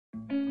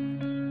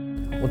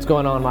What's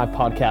going on, my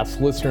podcast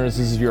listeners?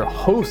 This is your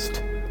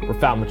host,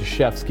 Rafal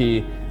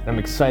Matuszewski, and I'm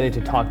excited to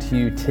talk to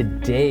you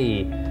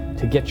today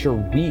to get your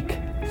week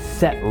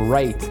set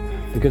right,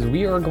 because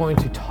we are going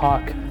to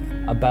talk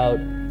about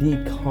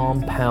the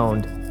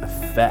compound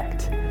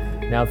effect.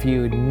 Now, if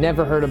you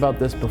never heard about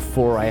this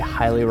before, I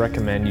highly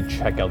recommend you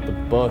check out the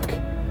book.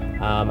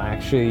 I'm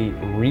actually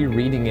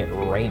rereading it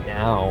right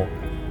now,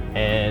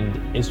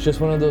 and it's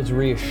just one of those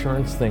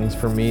reassurance things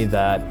for me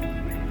that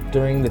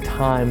during the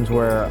times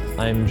where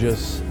I'm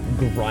just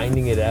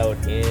grinding it out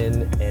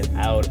in and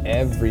out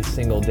every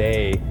single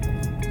day,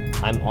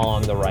 I'm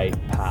on the right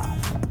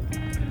path.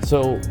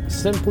 So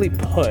simply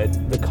put,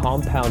 the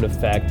compound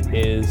effect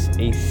is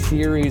a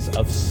series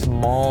of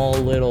small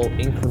little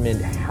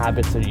increment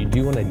habits that you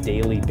do on a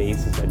daily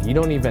basis that you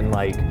don't even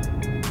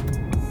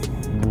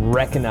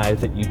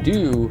recognize that you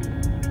do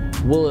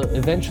will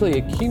eventually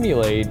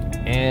accumulate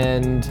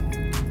and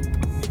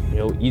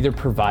either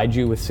provide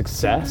you with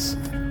success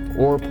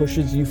or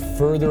pushes you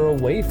further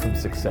away from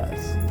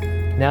success.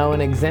 Now,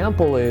 an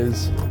example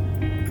is,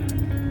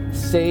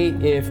 say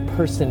if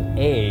person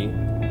A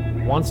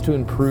wants to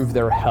improve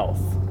their health,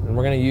 and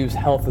we're going to use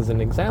health as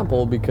an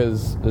example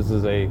because this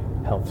is a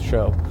health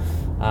show,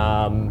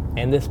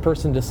 and this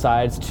person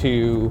decides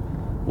to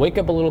wake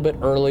up a little bit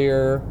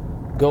earlier,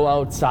 go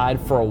outside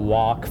for a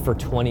walk for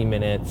 20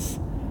 minutes,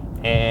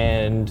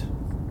 and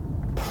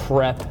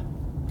prep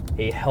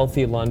a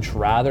healthy lunch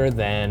rather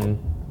than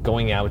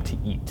going out to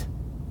eat.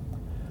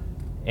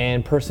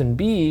 And person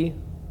B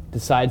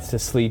decides to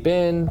sleep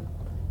in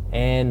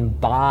and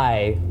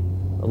buy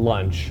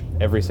lunch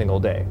every single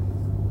day.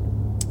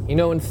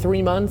 In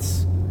 3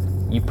 months,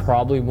 you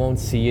probably won't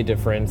see a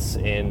difference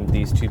in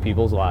these two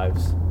people's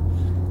lives.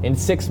 In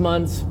 6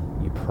 months,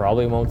 you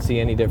probably won't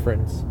see any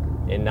difference.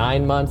 In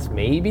 9 months,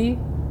 maybe.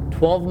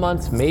 12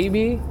 months,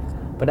 maybe.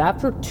 But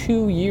after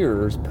 2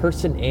 years,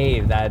 person A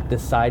that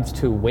decides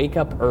to wake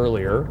up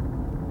earlier,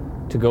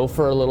 to go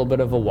for a little bit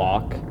of a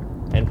walk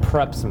and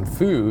prep some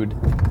food,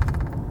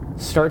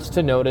 starts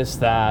to notice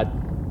that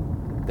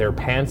their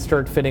pants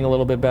start fitting a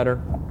little bit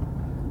better.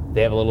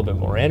 They have a little bit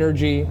more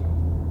energy.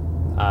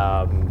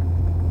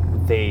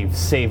 They've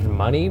saved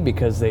money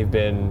because they've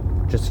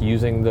been just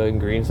using the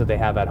ingredients that they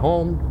have at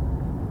home,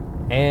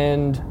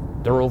 and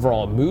their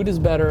overall mood is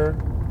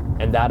better,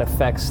 and that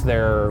affects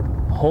their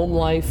home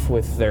life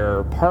with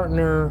their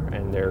partner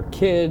and their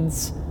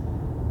kids.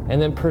 And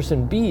then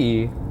person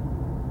B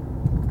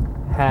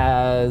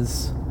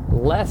has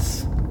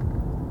less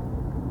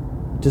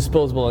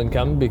disposable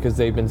income because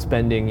they've been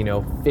spending,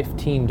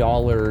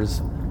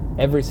 $15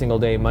 every single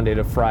day, Monday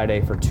to Friday,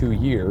 for 2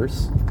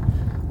 years,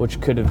 which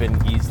could have been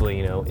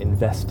easily,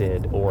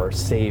 invested or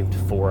saved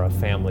for a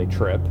family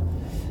trip,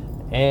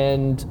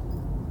 and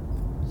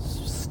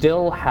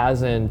still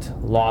hasn't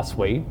lost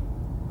weight,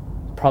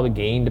 probably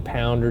gained a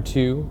pound or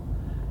two,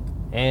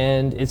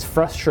 and is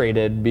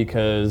frustrated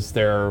because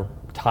they're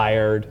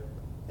tired,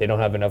 they don't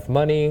have enough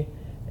money,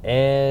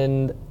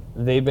 and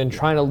they've been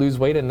trying to lose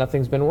weight and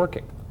nothing's been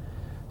working.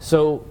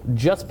 So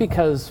just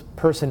because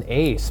person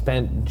A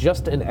spent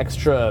just an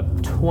extra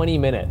 20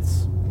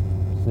 minutes,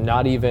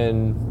 not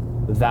even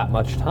that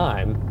much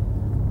time,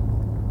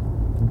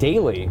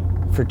 daily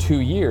for 2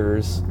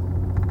 years,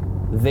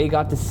 they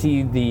got to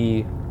see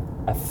the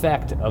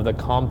effect of the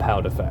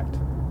compound effect.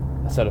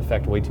 I said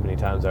effect way too many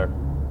times there.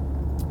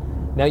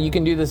 Now you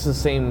can do this the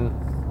same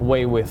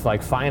way with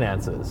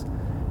finances.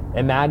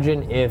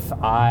 Imagine if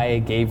I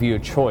gave you a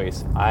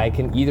choice. I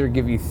can either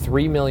give you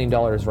 $3 million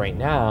right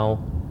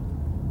now,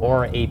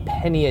 or a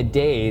penny a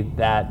day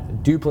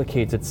that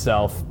duplicates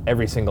itself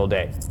every single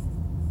day.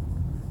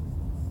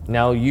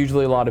 Now,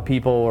 usually a lot of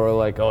people are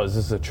like, oh, is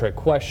this a trick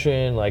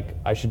question?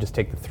 I should just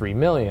take the 3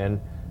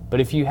 million. But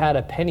if you had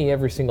a penny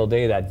every single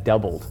day that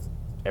doubled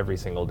every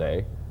single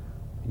day,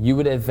 you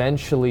would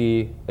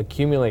eventually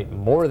accumulate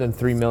more than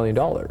 $3 million,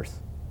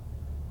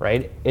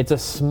 right? It's a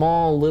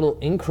small little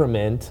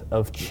increment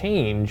of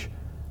change,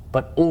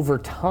 but over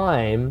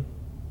time,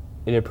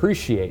 it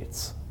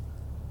appreciates,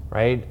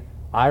 right?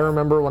 I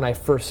remember when I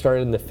first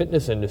started in the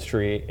fitness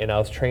industry and I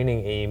was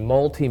training a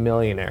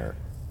multi-millionaire,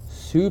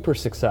 super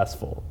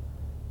successful.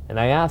 And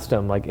I asked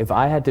him, if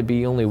I had to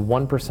be only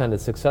 1%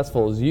 as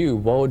successful as you,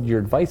 what would your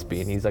advice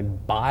be? And he's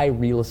like, buy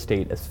real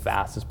estate as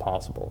fast as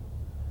possible.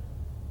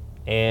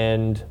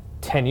 And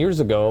 10 years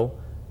ago,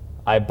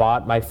 I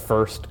bought my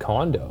first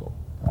condo.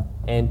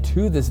 And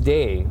to this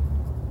day,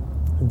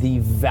 the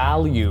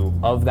value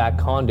of that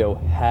condo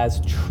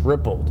has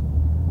tripled.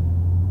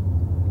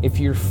 If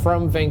you're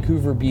from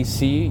Vancouver,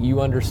 BC,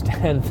 you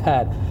understand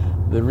that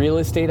the real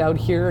estate out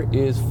here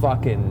is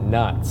fucking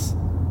nuts.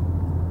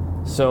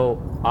 So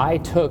I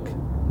took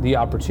the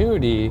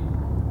opportunity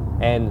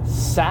and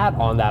sat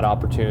on that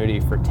opportunity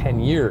for 10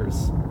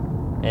 years.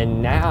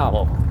 And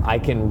now I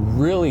can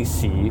really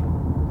see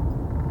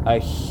a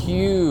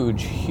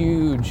huge,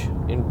 huge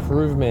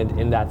improvement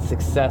in that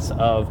success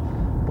of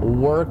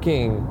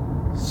working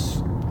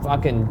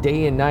fucking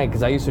day and night,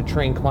 because I used to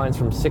train clients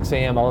from 6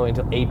 a.m. all the way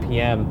until 8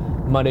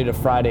 p.m. Monday to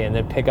Friday, and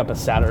then pick up a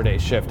Saturday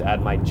shift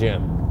at my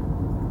gym.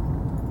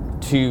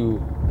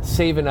 to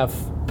save enough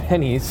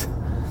pennies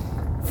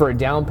for a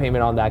down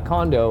payment on that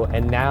condo.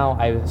 And now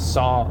I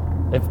saw,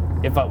 if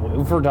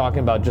we're talking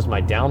about just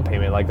my down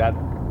payment like that,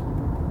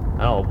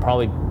 I don't know,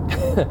 probably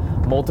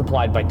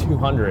multiplied by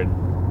 200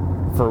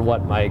 for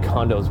what my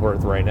condo's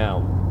worth right now.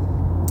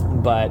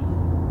 But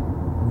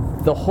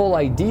the whole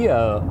idea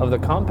of the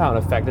compound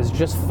effect is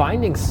just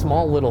finding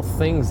small little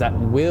things that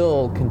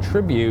will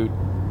contribute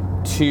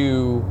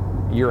to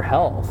your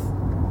health,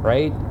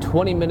 right?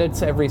 20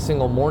 minutes every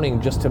single morning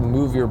just to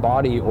move your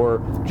body,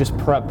 or just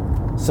prep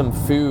some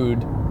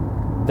food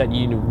that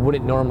you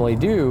wouldn't normally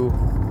do,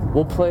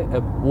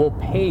 will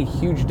pay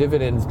huge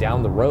dividends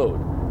down the road.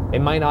 It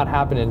might not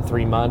happen in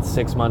 3 months,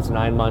 6 months,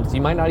 9 months.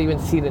 You might not even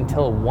see it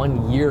until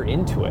 1 year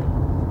into it.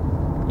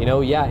 You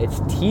know, yeah,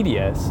 it's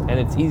tedious and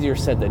it's easier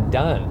said than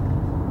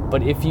done.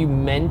 But if you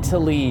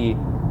mentally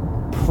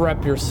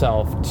prep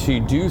yourself to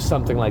do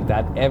something like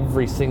that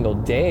every single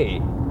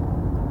day,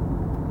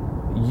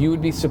 you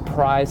would be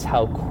surprised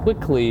how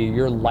quickly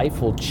your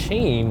life will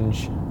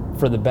change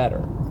for the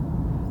better.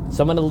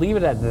 So I'm going to leave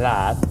it at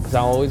that, because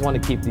I always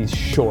want to keep these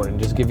short and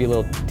just give you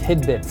little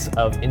tidbits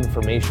of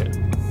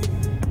information.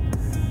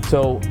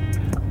 So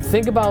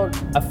think about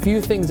a few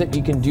things that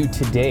you can do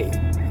today,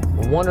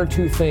 1 or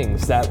 2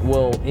 things that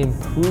will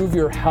improve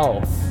your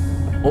health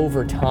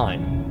over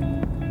time,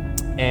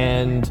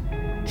 and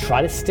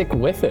try to stick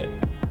with it.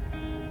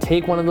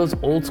 Take one of those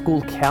old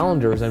school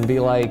calendars and be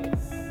like,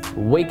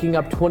 waking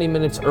up 20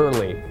 minutes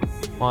early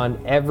on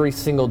every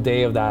single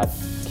day of that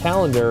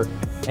calendar,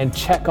 and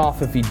check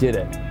off if you did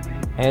it.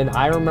 And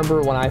I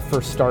remember when I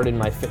first started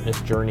my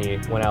fitness journey,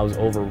 when I was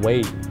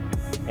overweight,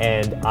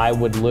 and I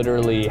would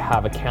literally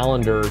have a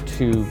calendar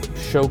to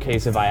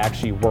showcase if I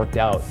actually worked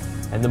out.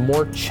 And the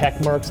more check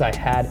marks I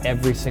had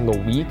every single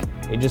week,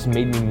 it just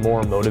made me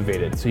more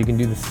motivated. So you can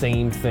do the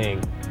same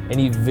thing.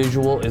 Any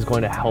visual is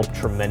going to help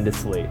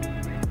tremendously.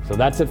 So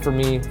that's it for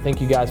me.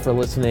 Thank you guys for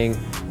listening.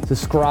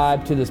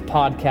 Subscribe to this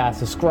podcast,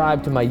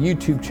 subscribe to my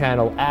YouTube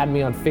channel, add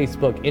me on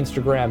Facebook,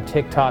 Instagram,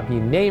 TikTok, you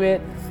name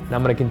it. And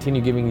I'm going to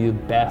continue giving you the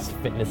best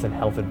fitness and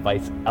health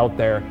advice out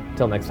there.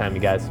 Till next time,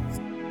 you guys.